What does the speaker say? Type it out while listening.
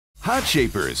Hot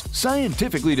Shapers,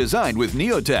 scientifically designed with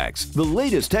Neotex, the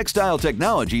latest textile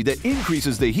technology that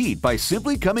increases the heat by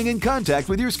simply coming in contact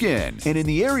with your skin and in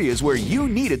the areas where you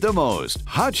need it the most.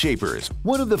 Hot Shapers,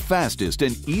 one of the fastest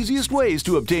and easiest ways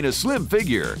to obtain a slim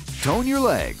figure. Tone your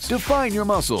legs, define your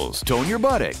muscles, tone your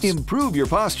buttocks, improve your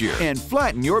posture, and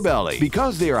flatten your belly.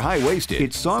 Because they are high-waisted,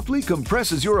 it softly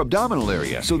compresses your abdominal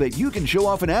area so that you can show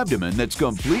off an abdomen that's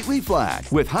completely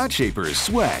flat. With Hot Shapers,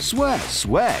 sweat, sweat,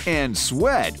 sweat, and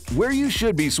sweat where you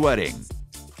should be sweating.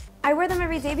 I wear them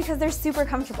every day because they're super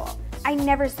comfortable. I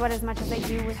never sweat as much as I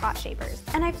do with Hot Shapers,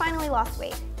 and I finally lost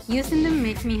weight. Using them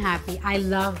makes me happy. I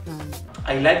love them.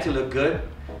 I like to look good,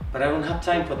 but I don't have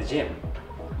time for the gym.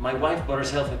 My wife bought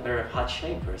herself a pair of Hot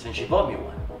Shapers and she bought me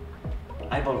one.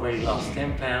 I've already lost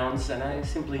 10 pounds and I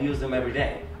simply use them every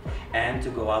day and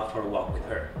to go out for a walk with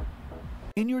her.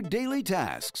 In your daily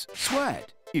tasks,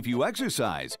 sweat. If you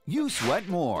exercise, you sweat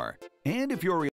more. And if you're